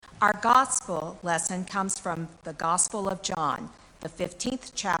Our gospel lesson comes from the Gospel of John, the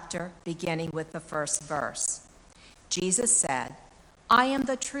 15th chapter, beginning with the first verse. Jesus said, "I am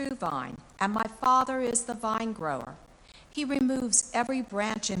the true vine, and my Father is the vine grower. He removes every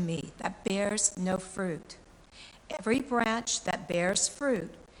branch in me that bears no fruit. Every branch that bears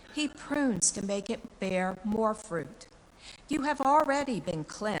fruit, he prunes to make it bear more fruit. You have already been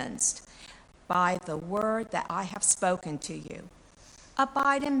cleansed by the word that I have spoken to you.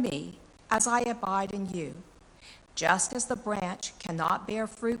 Abide in me, as I abide in you. Just as the branch cannot bear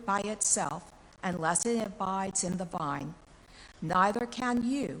fruit by itself unless it abides in the vine, neither can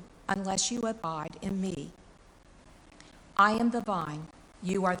you unless you abide in me. I am the vine,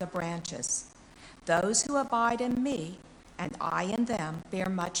 you are the branches. Those who abide in me, and I in them, bear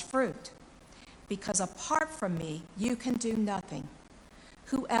much fruit, because apart from me you can do nothing.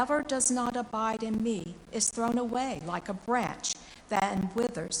 Whoever does not abide in me is thrown away like a branch that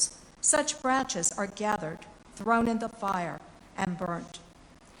withers. Such branches are gathered, thrown in the fire, and burnt.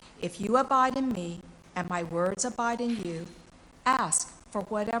 If you abide in me, and my words abide in you, ask for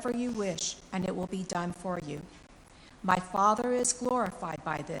whatever you wish, and it will be done for you. My Father is glorified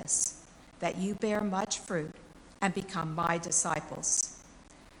by this, that you bear much fruit and become my disciples."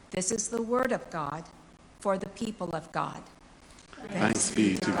 This is the word of God for the people of God. Thanks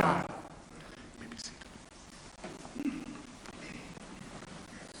be to God.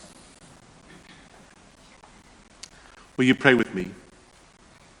 Will you pray with me?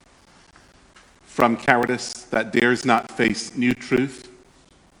 From cowardice that dares not face new truth,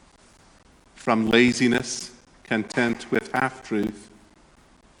 from laziness content with half-truth,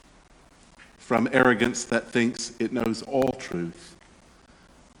 from arrogance that thinks it knows all truth,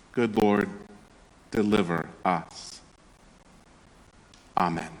 good Lord, deliver us.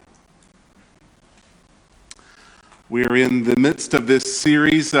 Amen. We're in the midst of this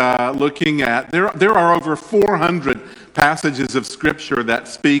series looking at, there are over 400 passages of Scripture that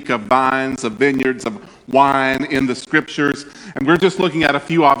speak of vines, of vineyards, of wine in the Scriptures, and we're just looking at a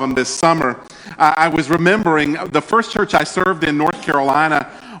few of them this summer. I was remembering the first church I served in North Carolina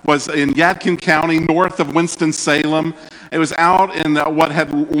was in Yadkin County, north of Winston-Salem. It was out in what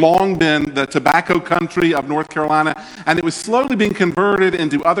had long been the tobacco country of North Carolina, and it was slowly being converted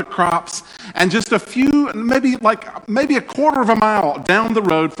into other crops. And just a few, maybe a quarter of a mile down the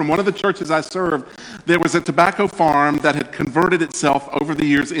road from one of the churches I served, there was a tobacco farm that had converted itself over the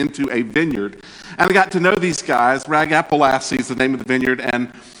years into a vineyard. And I got to know these guys. Ragappalassi is the name of the vineyard,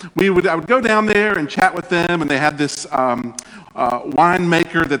 and I would go down there and chat with them, and they had this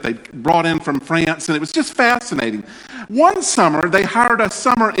winemaker that they brought in from France, and it was just fascinating. One summer, they hired a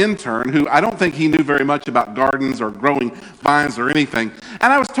summer intern who I don't think he knew very much about gardens or growing vines or anything.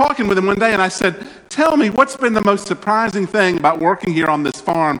 And I was talking with him one day, and I said, "Tell me, what's been the most surprising thing about working here on this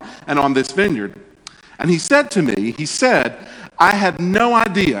farm and on this vineyard?" And he said to me, "I had no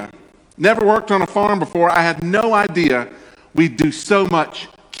idea, never worked on a farm before, I had no idea we do so much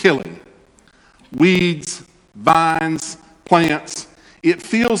killing. Weeds, vines, plants. It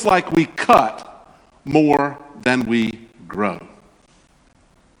feels like we cut more than we grow."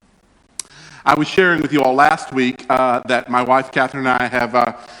 I was sharing with you all last week that my wife Catherine and I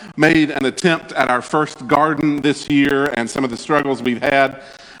have made an attempt at our first garden this year and some of the struggles we've had.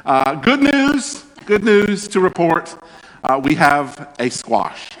 Good news to report. We have a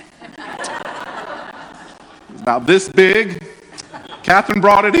squash. It's about this big. Catherine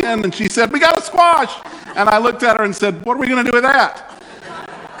brought it in and she said, "We got a squash." And I looked at her and said, "What are we going to do with that?"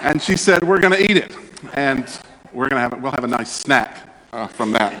 And she said, "We're going to eat it. And we'll have a nice snack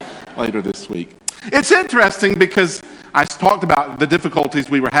from that later this week." It's interesting because I talked about the difficulties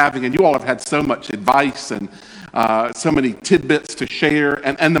we were having, and you all have had so much advice and so many tidbits to share.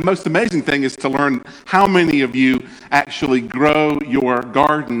 And the most amazing thing is to learn how many of you actually grow your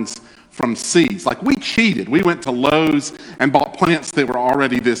gardens from seeds. Like, we cheated. We went to Lowe's and bought plants that were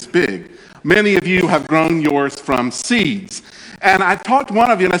already this big. Many of you have grown yours from seeds. And I talked to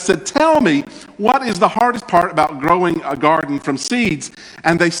one of you and I said, "Tell me, what is the hardest part about growing a garden from seeds?"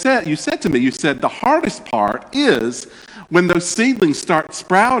 And you said to me, the hardest part is when those seedlings start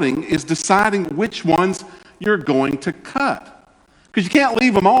sprouting is deciding which ones you're going to cut. Because you can't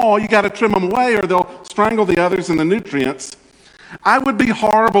leave them all. You got to trim them away or they'll strangle the others in the nutrients. I would be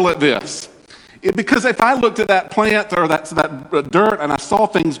horrible at this. Because if I looked at that plant or that dirt and I saw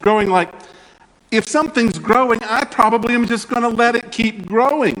things growing, like, if something's growing, I probably am just going to let it keep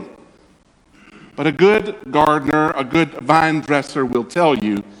growing. But a good gardener, a good vine dresser will tell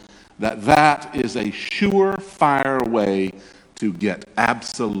you that is a surefire way to get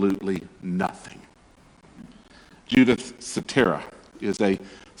absolutely nothing. Judith Satera is a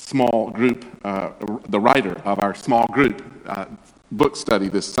small group, the writer of our small group book study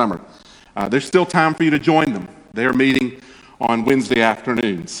this summer. There's still time for you to join them. They're meeting on Wednesday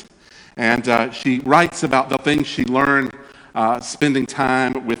afternoons. And she writes about the things she learned spending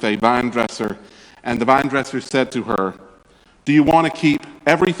time with a vine dresser. And the vine dresser said to her, "Do you want to keep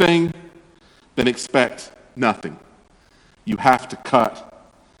everything? Then expect nothing. You have to cut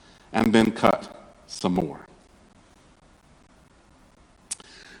and then cut some more."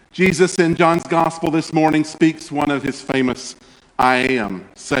 Jesus in John's gospel this morning speaks one of his famous "I am"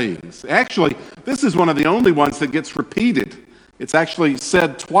 sayings. Actually, this is one of the only ones that gets repeated. It's actually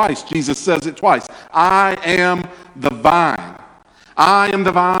said twice. Jesus says it twice. "I am the vine. I am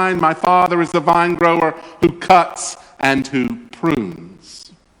the vine. My Father is the vine grower who cuts and who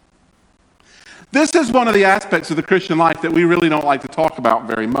prunes." This is one of the aspects of the Christian life that we really don't like to talk about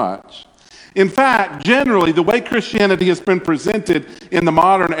very much. In fact, generally, the way Christianity has been presented in the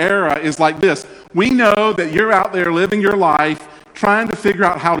modern era is like this. We know that you're out there living your life, trying to figure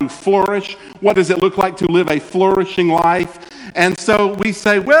out how to flourish. What does it look like to live a flourishing life? And so we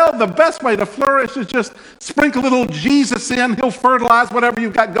say, well, the best way to flourish is just sprinkle a little Jesus in. He'll fertilize whatever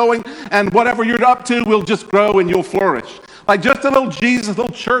you've got going, and whatever you're up to will just grow and you'll flourish. Like just a little Jesus, a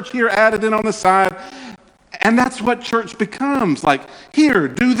little church here added in on the side. And that's what church becomes. Like, here,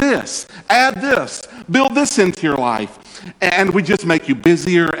 do this, add this, build this into your life. And we just make you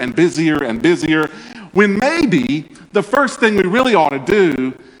busier and busier and busier, when maybe the first thing we really ought to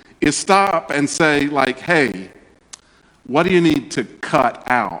do is stop and say, like, hey, what do you need to cut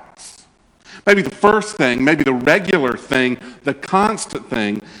out? Maybe the first thing, maybe the regular thing, the constant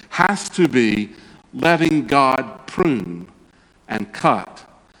thing has to be letting God prune and cut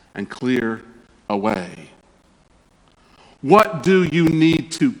and clear away. What do you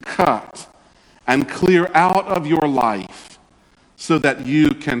need to cut and clear out of your life so that you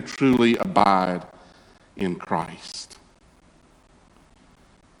can truly abide in Christ?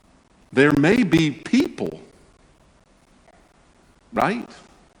 There may be people, right?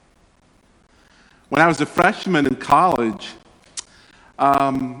 When I was a freshman in college,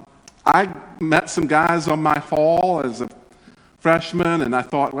 I met some guys on my hall as a freshman, and I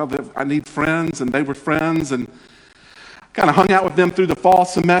thought, well, I need friends, and they were friends, and kind of hung out with them through the fall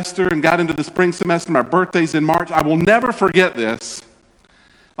semester and got into the spring semester. My birthday's in March. I will never forget this.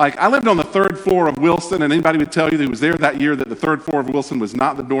 Like, I lived on the third floor of Wilson, and anybody would tell you that was there that year that the third floor of Wilson was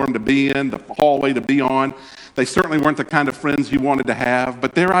not the dorm to be in, the hallway to be on. They certainly weren't the kind of friends you wanted to have,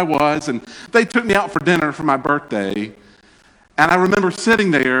 but there I was, and they took me out for dinner for my birthday. And I remember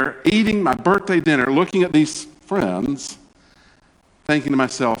sitting there, eating my birthday dinner, looking at these friends, thinking to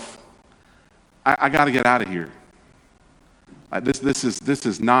myself, I got to get out of here. This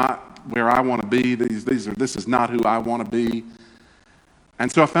is not where I want to be. This is not who I want to be.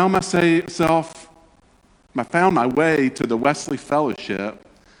 And so I found my way to the Wesley Fellowship,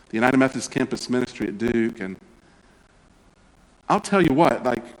 the United Methodist Campus Ministry at Duke, and I'll tell you what,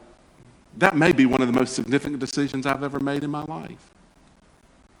 like, that may be one of the most significant decisions I've ever made in my life.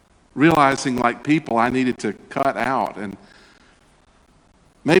 Realizing, like, people I needed to cut out, and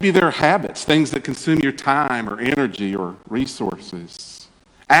maybe there are habits, things that consume your time or energy or resources.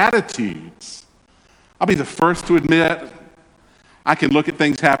 Attitudes. I'll be the first to admit I can look at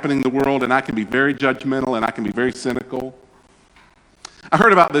things happening in the world and I can be very judgmental and I can be very cynical. I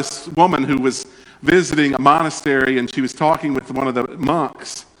heard about this woman who was visiting a monastery and she was talking with one of the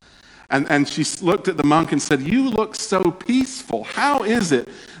monks. And she looked at the monk and said, "You look so peaceful. How is it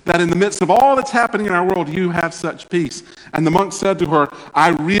that in the midst of all that's happening in our world, you have such peace?" And the monk said to her, "I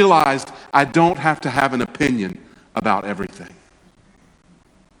realized I don't have to have an opinion about everything."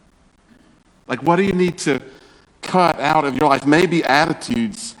 Like, what do you need to cut out of your life? Maybe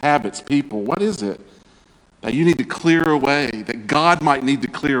attitudes, habits, people. What is it that you need to clear away, that God might need to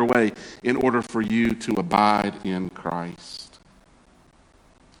clear away in order for you to abide in Christ?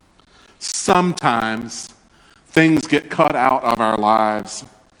 Sometimes things get cut out of our lives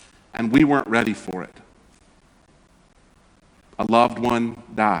and we weren't ready for it. A loved one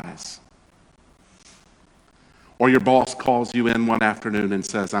dies. Or your boss calls you in one afternoon and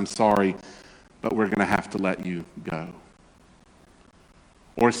says, "I'm sorry, but we're going to have to let you go."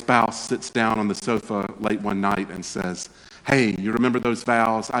 Or a spouse sits down on the sofa late one night and says, "Hey, you remember those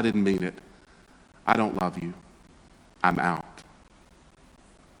vows? I didn't mean it. I don't love you. I'm out."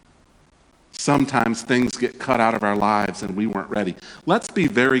 Sometimes things get cut out of our lives and we weren't ready. Let's be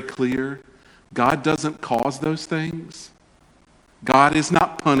very clear. God doesn't cause those things. God is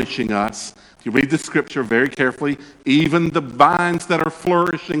not punishing us. If you read the scripture very carefully, even the vines that are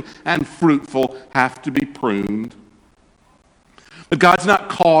flourishing and fruitful have to be pruned. God's not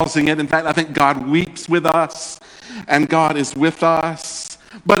causing it. In fact, I think God weeps with us and God is with us.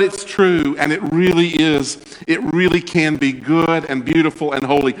 But it's true, and it really is. It really can be good and beautiful and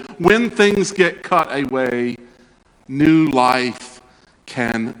holy. When things get cut away, new life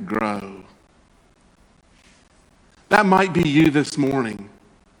can grow. That might be you this morning,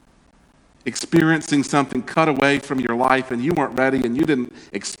 experiencing something cut away from your life and you weren't ready and you didn't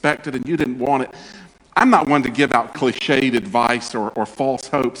expect it and you didn't want it. I'm not one to give out cliched advice or false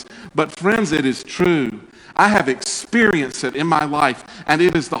hopes, but friends, it is true. I have experienced it in my life, and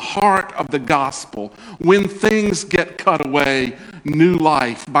it is the heart of the gospel. When things get cut away, new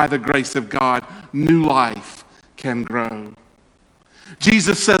life, by the grace of God, new life can grow.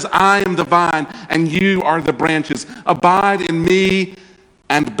 Jesus says, I am the vine, and you are the branches. Abide in me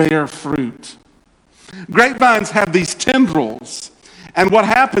and bear fruit. Grapevines have these tendrils, and what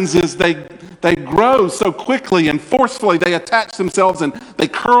happens is they grow so quickly and forcefully. They attach themselves and they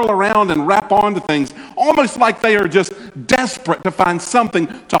curl around and wrap onto things, almost like they are just desperate to find something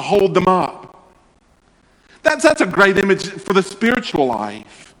to hold them up. That's a great image for the spiritual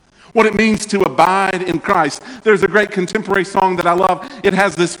life, what it means to abide in Christ. There's a great contemporary song that I love. It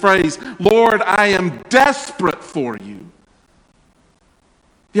has this phrase, Lord, I am desperate for you.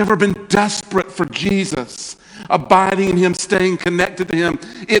 You ever been desperate for Jesus? Abiding in him, staying connected to him,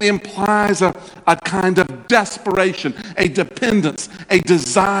 it implies a kind of desperation, a dependence, a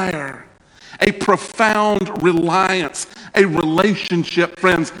desire, a profound reliance, a relationship,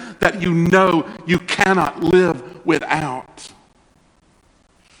 friends, that you know you cannot live without.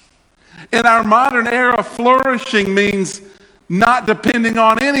 In our modern era, flourishing means not depending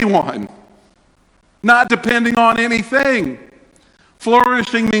on anyone, not depending on anything.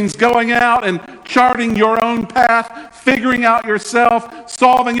 Flourishing means going out and charting your own path, figuring out yourself,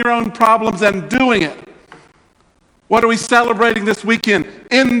 solving your own problems, and doing it. What are we celebrating this weekend?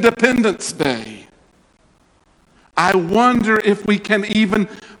 Independence Day. I wonder if we can even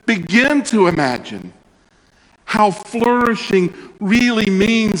begin to imagine how flourishing really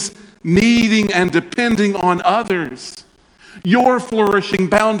means needing and depending on others. Your flourishing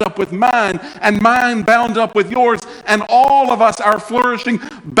bound up with mine, and mine bound up with yours, and all of us, our flourishing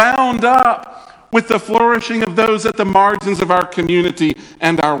bound up with the flourishing of those at the margins of our community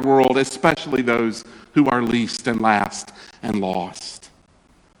and our world, especially those who are least and last and lost.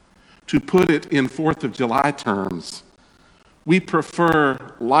 To put it in 4th of July terms, we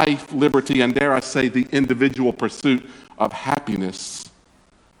prefer life, liberty, and dare I say the individual pursuit of happiness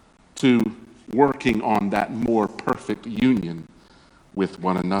to working on that more perfect union with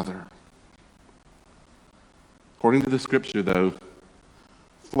one another. According to the scripture, though,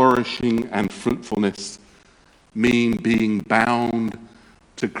 flourishing and fruitfulness mean being bound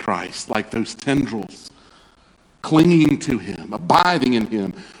to Christ, like those tendrils, clinging to him, abiding in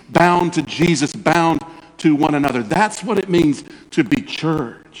him, bound to Jesus, bound to one another. That's what it means to be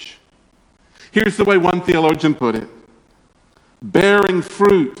church. Here's the way one theologian put it: bearing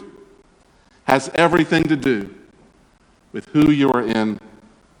fruit has everything to do with who you are in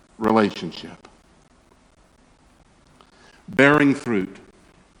relationship. Bearing fruit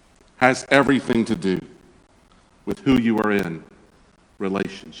has everything to do with who you are in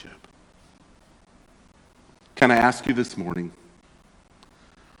relationship. Can I ask you this morning,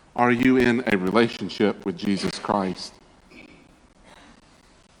 are you in a relationship with Jesus Christ?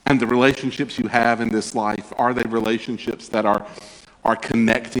 And the relationships you have in this life, are they relationships that are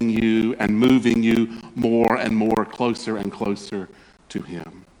connecting you and moving you more and more closer and closer to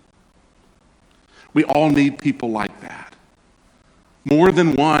him? We all need people like that. More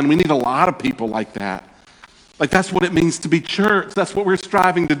than one. We need a lot of people like that. Like, that's what it means to be church. That's what we're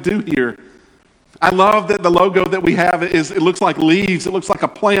striving to do here. I love that the logo that we have it looks like leaves. It looks like a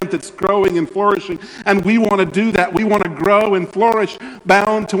plant that's growing and flourishing. And we want to do that. We want to grow and flourish,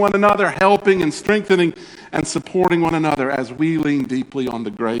 bound to one another, helping and strengthening and supporting one another as we lean deeply on the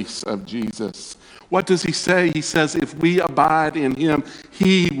grace of Jesus. What does he say? He says, if we abide in him,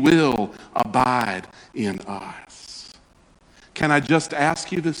 he will abide in us. Can I just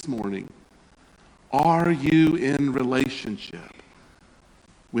ask you this morning, are you in relationship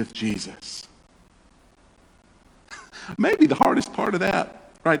with Jesus? Maybe the hardest part of that,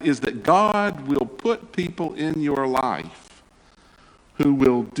 right, is that God will put people in your life who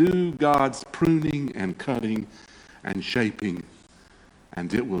will do God's pruning and cutting and shaping,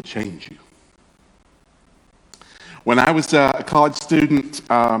 and it will change you. When I was a college student,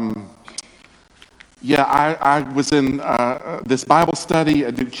 I was in this Bible study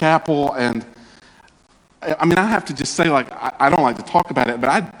at Duke Chapel, and I mean, I have to just say, I don't like to talk about it,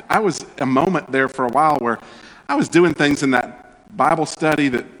 but I was a moment there for a while where I was doing things in that Bible study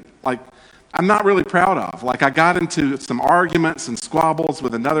that, like, I'm not really proud of. Like, I got into some arguments and squabbles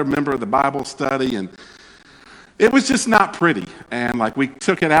with another member of the Bible study, and it was just not pretty. And, like, we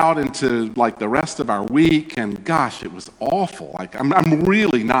took it out into, like, the rest of our week, and gosh, it was awful. Like, I'm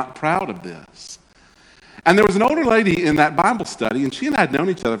really not proud of this. And there was an older lady in that Bible study, and she and I had known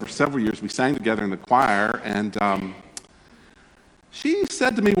each other for several years. We sang together in the choir, and she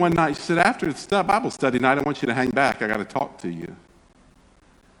said to me one night, she said, after the Bible study night, I want you to hang back. I got to talk to you.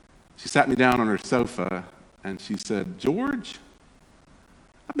 She sat me down on her sofa, and she said, George,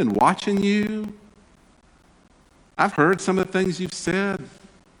 I've been watching you. I've heard some of the things you've said.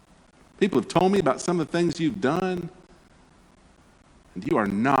 People have told me about some of the things you've done, and you are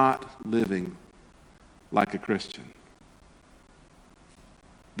not living like a Christian.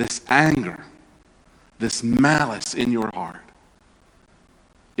 This anger, this malice in your heart,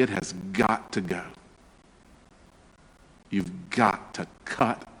 it has got to go. You've got to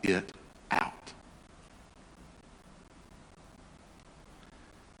cut it out.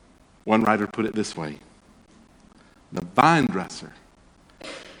 One writer put it this way: the vine dresser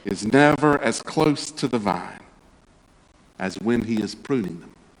is never as close to the vine as when he is pruning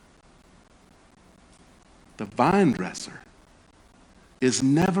them. The vine dresser is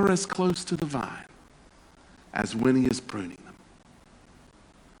never as close to the vine as when he is pruning them.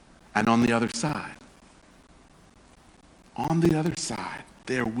 And on the other side,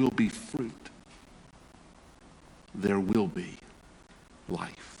 there will be fruit. There will be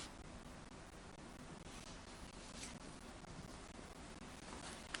life.